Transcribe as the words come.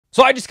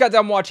So I just got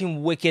done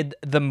watching Wicked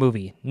the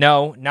movie.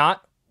 No,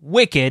 not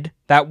Wicked,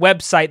 that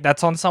website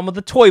that's on some of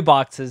the toy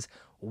boxes.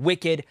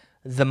 Wicked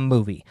the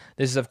movie.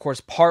 This is, of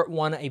course, part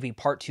one of a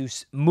part two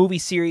movie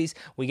series.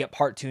 We get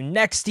part two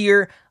next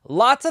year.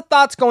 Lots of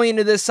thoughts going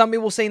into this. Some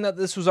people saying that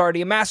this was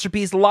already a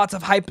masterpiece. Lots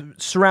of hype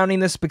surrounding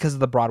this because of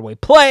the Broadway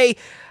play.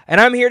 And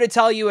I'm here to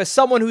tell you, as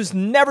someone who's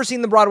never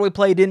seen the Broadway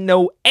play, didn't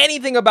know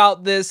anything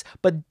about this,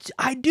 but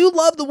I do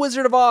love The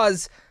Wizard of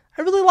Oz.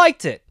 I really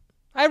liked it.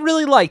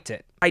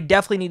 I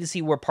definitely need to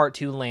see where part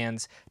two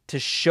lands to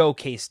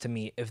showcase to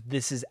me if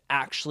this is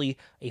actually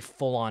a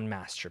full-on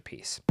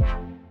masterpiece.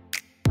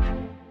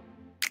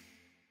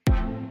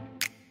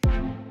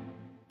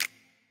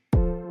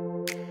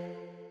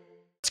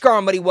 What's going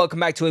on, buddy?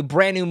 Welcome back to a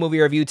brand new movie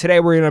review. Today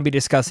we're going to be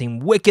discussing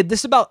Wicked. This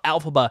is about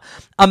Elphaba,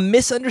 a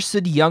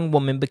misunderstood young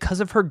woman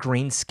because of her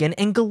green skin,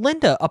 and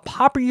Glinda, a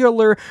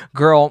popular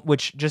girl,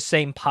 which just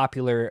saying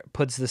popular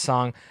puts the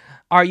song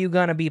 "Are You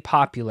Gonna Be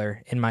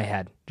Popular" in my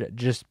head.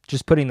 Just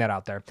putting that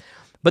out there.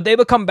 But they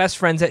become best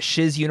friends at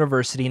Shiz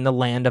University in the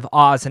land of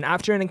Oz, and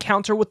after an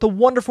encounter with the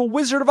wonderful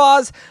Wizard of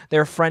Oz,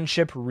 their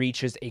friendship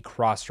reaches a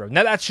crossroad.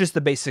 Now, that's just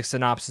the basic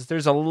synopsis.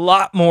 There's a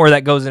lot more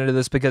that goes into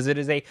this because it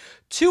is a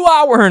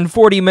 2-hour and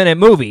 40-minute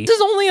movie. This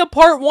is only a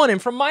part one,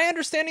 and from my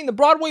understanding, the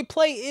Broadway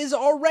play is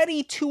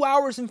already 2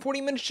 hours and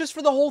 40 minutes just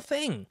for the whole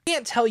thing. I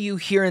can't tell you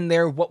here and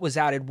there what was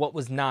added, what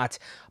was not,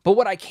 but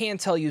what I can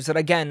tell you is that,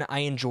 again, I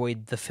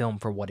enjoyed the film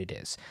for what it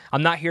is.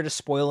 I'm not here to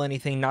spoil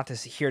anything, not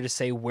here to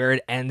say where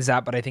it ends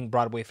at, but I think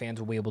Broadway fans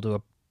will be able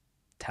to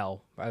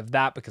tell of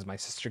that because my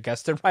sister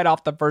guessed it right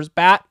off the first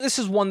bat. This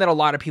is one that a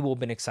lot of people have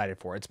been excited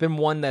for. It's been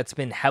one that's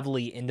been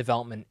heavily in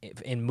development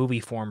in movie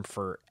form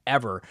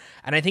forever.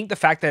 And I think the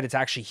fact that it's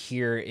actually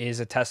here is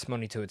a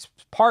testimony to its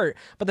part,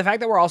 but the fact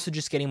that we're also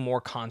just getting more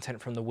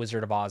content from The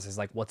Wizard of Oz is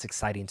like what's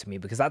exciting to me,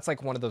 because that's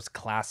like one of those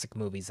classic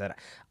movies that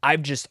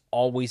I've just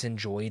always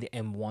enjoyed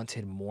and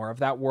wanted more of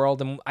that world.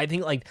 And I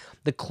think like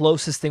the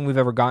closest thing we've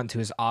ever gotten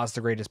to is Oz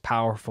the Greatest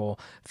Powerful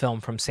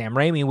film from Sam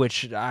Raimi,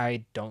 which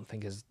I don't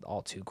think is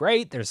all too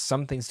great. There's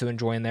some things to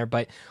enjoy in there,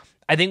 but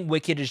I think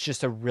Wicked is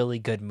just a really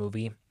good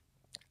movie.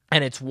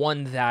 And it's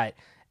one that,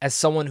 as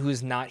someone who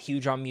is not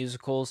huge on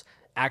musicals,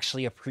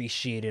 actually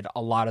appreciated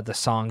a lot of the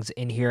songs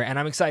in here. And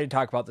I'm excited to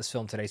talk about this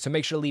film today. So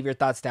make sure to leave your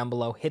thoughts down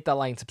below, hit that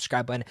like and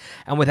subscribe button.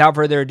 And without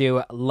further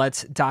ado,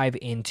 let's dive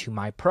into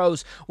my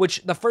pros,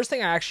 which the first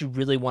thing I actually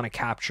really want to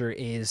capture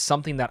is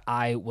something that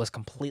I was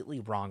completely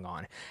wrong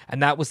on.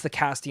 And that was the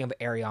casting of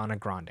Ariana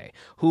Grande,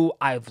 who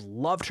I've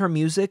loved her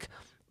music,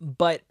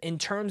 but in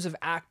terms of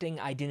acting,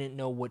 I didn't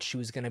know what she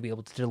was going to be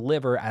able to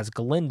deliver as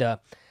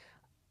Glinda.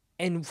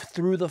 And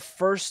through the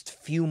first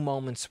few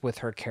moments with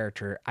her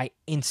character, I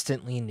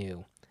instantly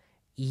knew,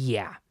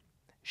 yeah,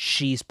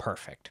 she's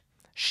perfect.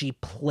 She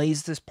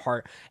plays this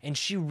part, and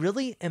she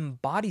really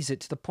embodies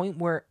it to the point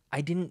where I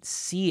didn't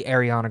see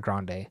Ariana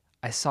Grande.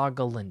 I saw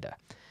Glinda.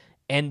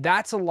 And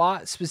that's a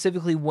lot,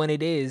 specifically when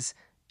it is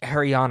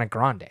Ariana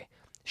Grande.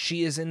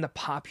 She is in the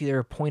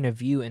popular point of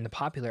view, in the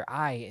popular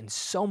eye, in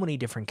so many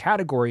different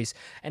categories,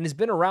 and has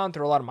been around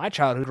through a lot of my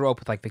childhood. I grew up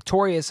with like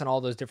Victorious and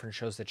all those different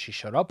shows that she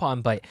showed up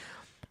on, but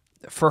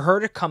for her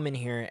to come in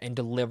here and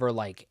deliver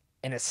like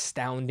an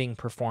astounding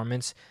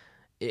performance,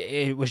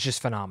 it was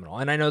just phenomenal.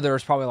 And I know there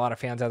was probably a lot of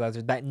fans out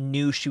there that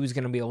knew she was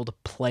going to be able to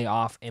play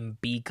off and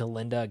be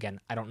Glinda. Again,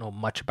 I don't know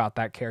much about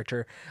that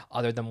character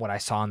other than what I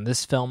saw in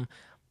this film,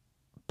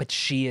 but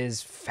she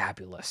is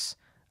fabulous.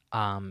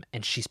 And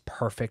she's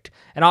perfect.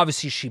 And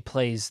obviously she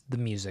plays the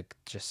music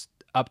just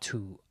up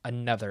to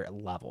another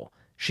level.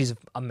 She's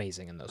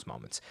amazing in those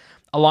moments.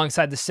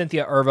 Alongside the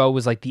Cynthia Erivo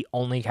was like the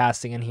only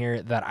casting in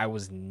here that I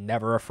was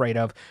never afraid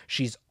of.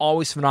 She's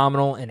always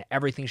phenomenal in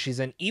everything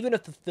she's in. Even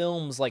if the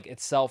films like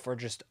itself are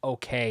just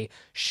okay,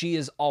 she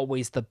is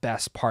always the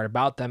best part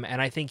about them.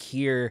 And I think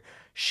here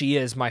she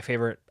is my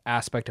favorite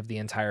aspect of the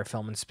entire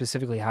film, and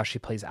specifically how she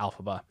plays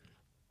Elphaba.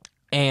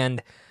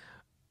 And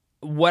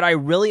what I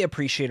really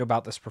appreciate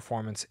about this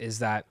performance is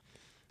that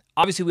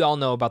obviously we all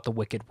know about the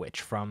Wicked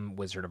Witch from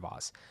Wizard of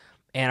Oz.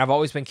 And I've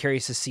always been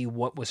curious to see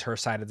what was her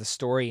side of the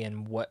story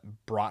and what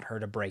brought her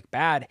to break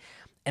bad.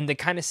 And to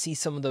kind of see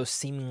some of those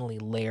seemingly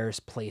layers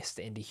placed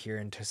into here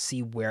and to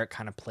see where it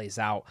kind of plays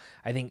out.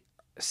 I think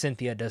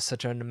Cynthia does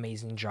such an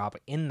amazing job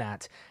in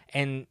that.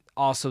 And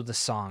also the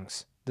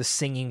songs, the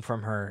singing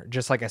from her.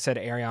 Just like I said,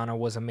 Ariana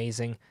was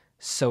amazing.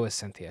 So is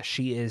Cynthia.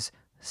 She is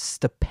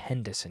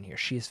stupendous in here.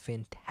 She is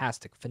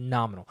fantastic,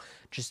 phenomenal.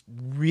 Just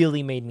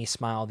really made me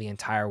smile the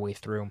entire way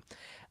through.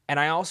 And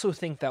I also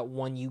think that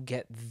when you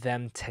get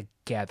them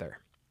together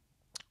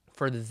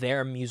for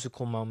their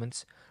musical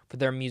moments, for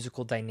their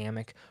musical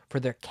dynamic, for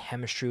their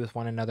chemistry with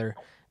one another,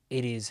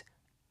 it is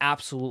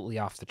absolutely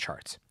off the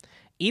charts.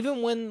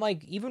 Even when,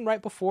 like, even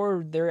right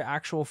before they're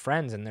actual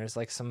friends and there's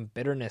like some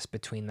bitterness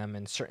between them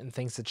and certain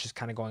things that's just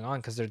kind of going on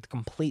because they're the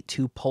complete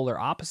two polar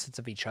opposites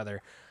of each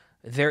other,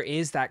 there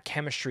is that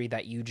chemistry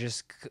that you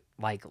just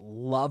like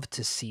love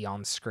to see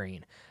on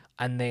screen,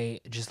 and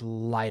they just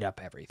light up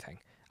everything.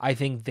 I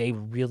think they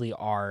really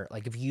are,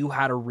 like, if you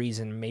had a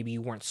reason, maybe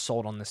you weren't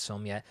sold on this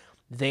film yet,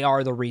 they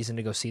are the reason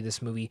to go see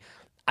this movie.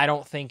 I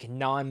don't think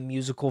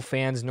non-musical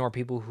fans nor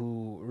people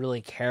who really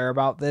care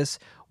about this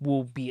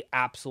will be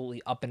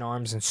absolutely up in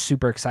arms and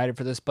super excited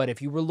for this. But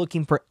if you were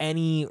looking for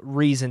any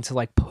reason to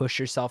like push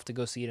yourself to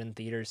go see it in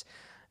theaters,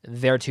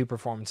 their two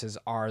performances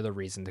are the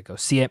reason to go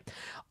see it.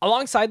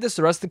 Alongside this,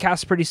 the rest of the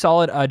cast is pretty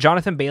solid.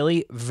 Jonathan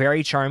Bailey,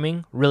 very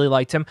charming. Really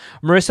liked him.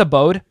 Marissa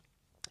Bode,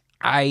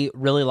 I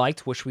really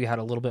liked. Wish we had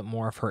a little bit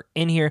more of her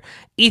in here.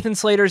 Ethan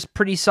Slater's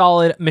pretty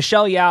solid.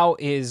 Michelle Yeoh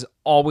is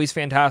always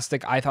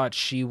fantastic. I thought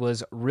she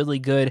was really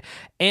good.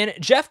 And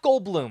Jeff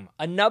Goldblum,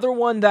 another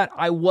one that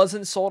I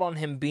wasn't sold on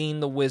him being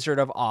the Wizard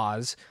of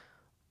Oz,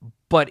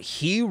 but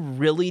he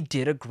really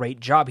did a great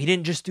job. He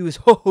didn't just do his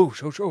ho ho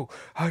show show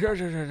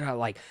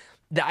like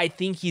I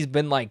think he's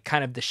been like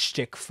kind of the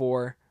shtick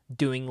for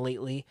doing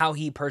lately. How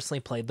he personally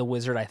played the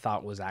wizard, I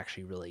thought was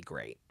actually really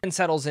great. And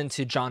settles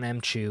into John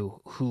M.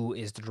 Chu, who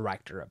is the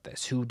director of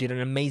this, who did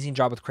an amazing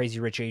job with Crazy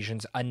Rich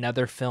Asians,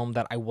 another film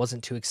that I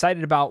wasn't too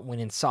excited about,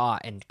 went and saw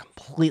and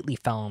completely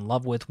fell in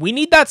love with. We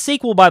need that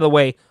sequel, by the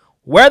way.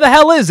 Where the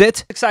hell is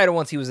it? Excited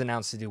once he was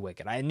announced to do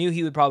Wicked. I knew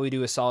he would probably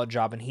do a solid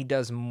job, and he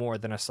does more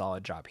than a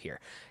solid job here.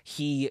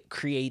 He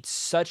creates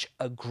such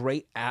a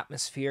great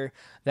atmosphere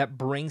that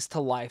brings to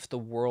life the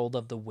world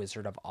of the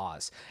Wizard of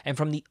Oz. And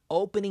from the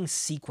opening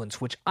sequence,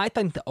 which I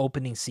think the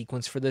opening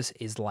sequence for this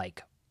is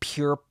like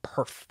pure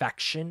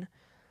perfection,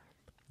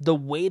 the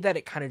way that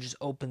it kind of just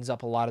opens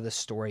up a lot of the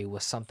story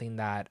was something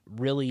that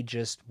really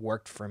just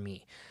worked for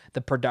me. The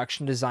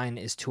production design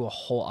is to a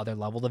whole other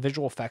level. The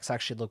visual effects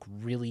actually look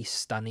really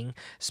stunning,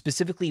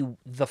 specifically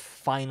the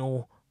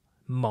final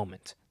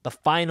moment. The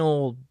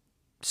final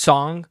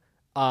song,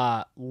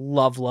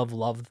 love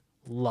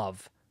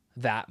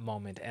that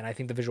moment. And I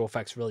think the visual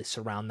effects really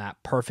surround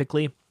that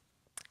perfectly.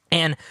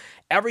 And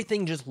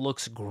everything just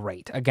looks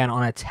great. Again,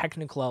 on a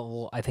technical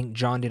level, I think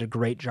John did a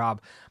great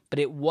job, but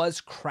it was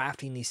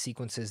crafting these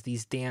sequences,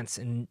 these dance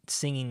and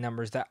singing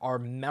numbers that are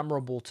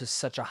memorable to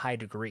such a high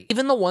degree.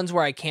 Even the ones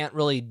where I can't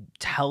really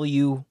tell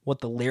you what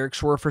the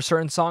lyrics were for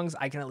certain songs,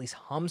 I can at least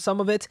hum some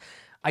of it.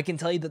 I can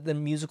tell you that the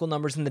musical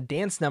numbers and the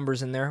dance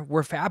numbers in there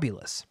were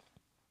fabulous.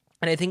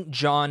 And I think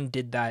John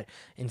did that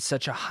in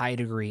such a high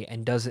degree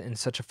and does it in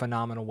such a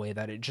phenomenal way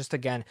that it just,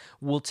 again,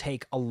 will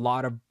take a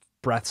lot of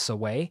breaths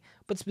away,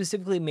 but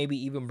specifically maybe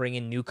even bring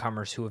in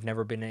newcomers who have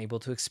never been able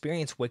to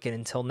experience Wicked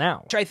until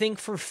now. Which I think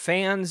for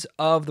fans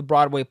of the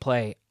Broadway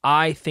play,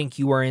 I think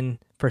you are in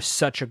for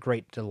such a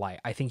great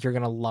delight. I think you're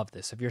going to love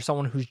this. If you're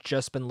someone who's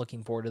just been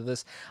looking forward to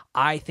this,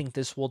 I think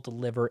this will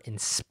deliver in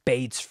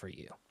spades for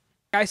you.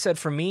 Like I said,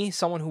 for me,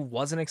 someone who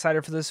wasn't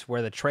excited for this,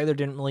 where the trailer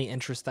didn't really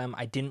interest them,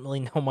 I didn't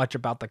really know much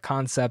about the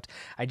concept,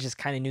 I just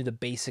kind of knew the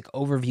basic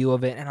overview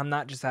of it, and I'm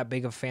not just that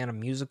big of a fan of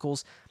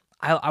musicals,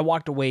 I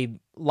walked away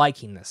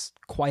liking this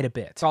quite a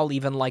bit. So I'll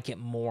even like it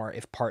more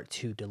if part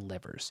 2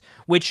 delivers,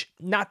 which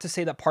not to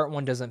say that part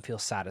 1 doesn't feel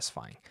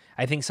satisfying.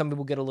 I think some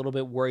people get a little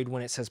bit worried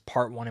when it says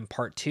part 1 and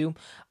part 2.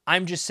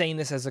 I'm just saying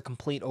this as a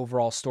complete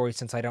overall story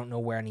since I don't know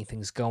where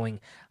anything's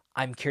going.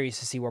 I'm curious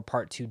to see where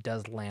part 2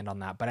 does land on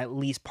that, but at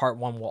least part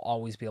 1 will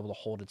always be able to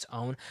hold its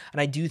own.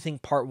 And I do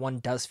think part 1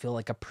 does feel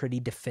like a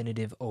pretty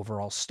definitive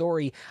overall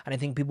story, and I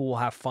think people will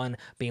have fun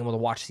being able to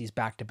watch these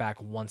back to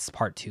back once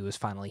part 2 is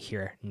finally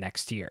here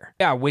next year.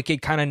 Yeah,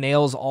 Wicked kind of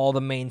nails all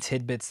the main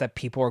tidbits that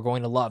people are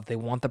going to love. They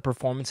want the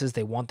performances,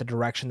 they want the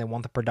direction, they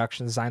want the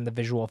production design, the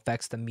visual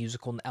effects, the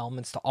musical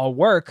elements to all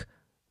work.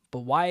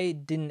 But why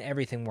didn't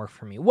everything work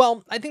for me?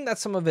 Well, I think that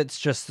some of it's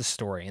just the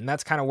story, and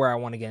that's kind of where I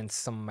want to get into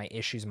some of my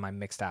issues and my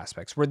mixed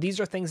aspects, where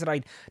these are things that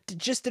I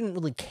just didn't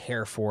really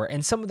care for,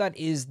 and some of that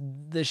is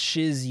the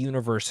shiz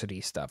university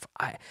stuff.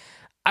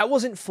 I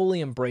wasn't fully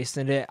embraced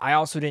in it. I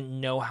also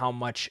didn't know how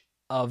much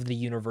of the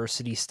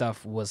university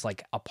stuff was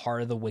like a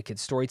part of the Wicked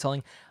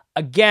storytelling.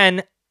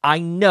 Again, I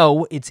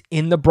know it's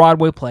in the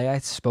Broadway play. I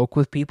spoke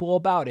with people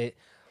about it.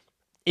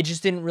 It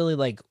just didn't really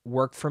like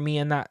work for me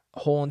in that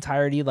whole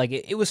entirety. Like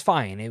it was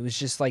fine. It was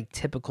just like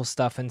typical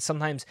stuff. And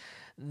sometimes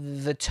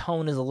the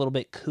tone is a little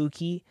bit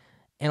kooky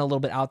and a little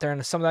bit out there.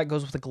 And some of that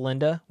goes with the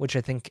Glinda, which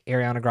I think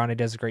Ariana Grande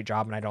does a great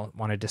job. And I don't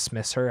want to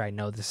dismiss her. I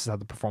know this is how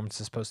the performance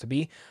is supposed to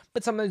be,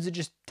 but sometimes it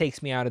just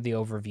takes me out of the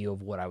overview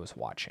of what I was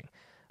watching.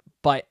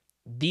 But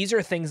these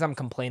are things I'm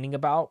complaining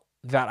about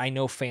that I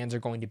know fans are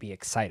going to be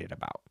excited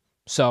about.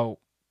 So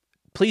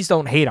please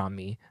don't hate on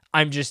me.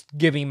 I'm just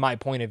giving my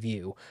point of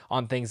view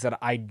on things that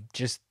I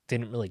just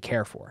didn't really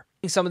care for.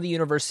 Some of the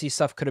university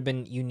stuff could have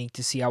been unique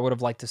to see. I would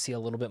have liked to see a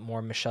little bit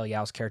more Michelle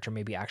Yeoh's character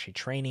maybe actually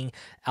training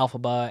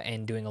Elphaba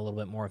and doing a little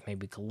bit more with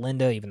maybe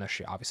Glinda, even though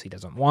she obviously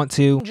doesn't want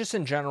to. Just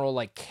in general,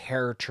 like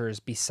characters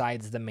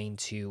besides the main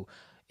two,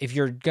 if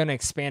you're going to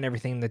expand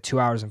everything in the 2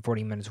 hours and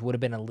 40 minutes, would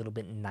have been a little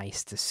bit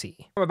nice to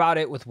see. About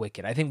it with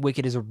Wicked. I think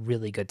Wicked is a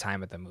really good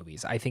time at the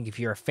movies. I think if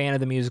you're a fan of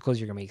the musicals,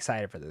 you're going to be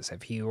excited for this.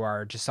 If you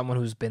are just someone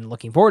who's been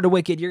looking forward to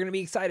Wicked, you're going to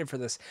be excited for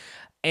this.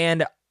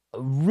 And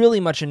really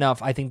much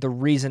enough. I think the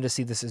reason to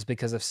see this is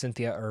because of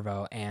Cynthia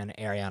Erivo and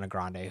Ariana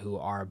Grande, who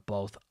are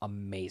both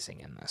amazing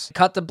in this.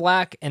 Cut to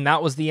black, and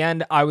that was the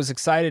end. I was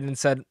excited and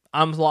said,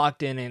 I'm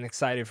locked in and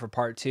excited for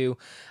part 2.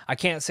 I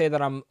can't say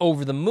that I'm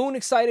over the moon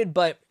excited,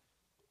 but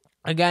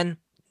again,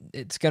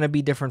 it's going to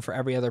be different for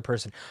every other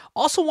person.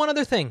 Also, one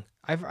other thing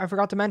I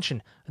forgot to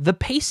mention, the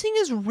pacing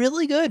is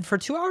really good for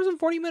 2 hours and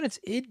 40 minutes.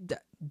 It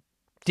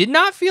did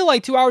not feel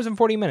like 2 hours and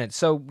 40 minutes,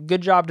 so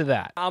good job to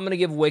that. I'm going to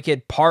give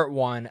Wicked Part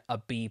 1 a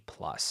B+.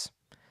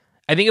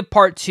 I think if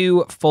Part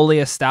 2 fully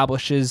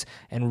establishes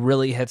and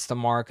really hits the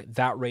mark,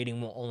 that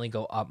rating will only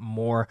go up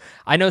more.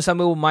 I know some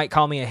people might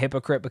call me a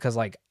hypocrite because,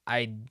 like,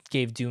 I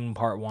gave Dune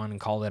Part 1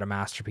 and called it a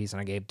masterpiece, and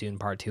I gave Dune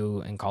Part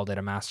 2 and called it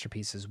a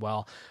masterpiece as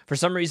well. For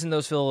some reason,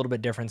 those feel a little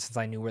bit different since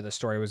I knew where the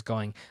story was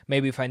going.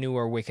 Maybe if I knew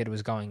where Wicked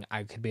was going,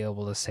 I could be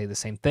able to say the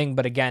same thing.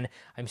 But again,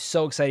 I'm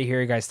so excited to hear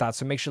your guys' thoughts,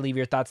 so make sure to leave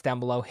your thoughts down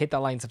below. Hit that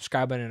like and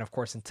subscribe button, and of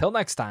course, until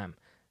next time,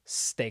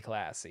 stay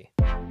classy.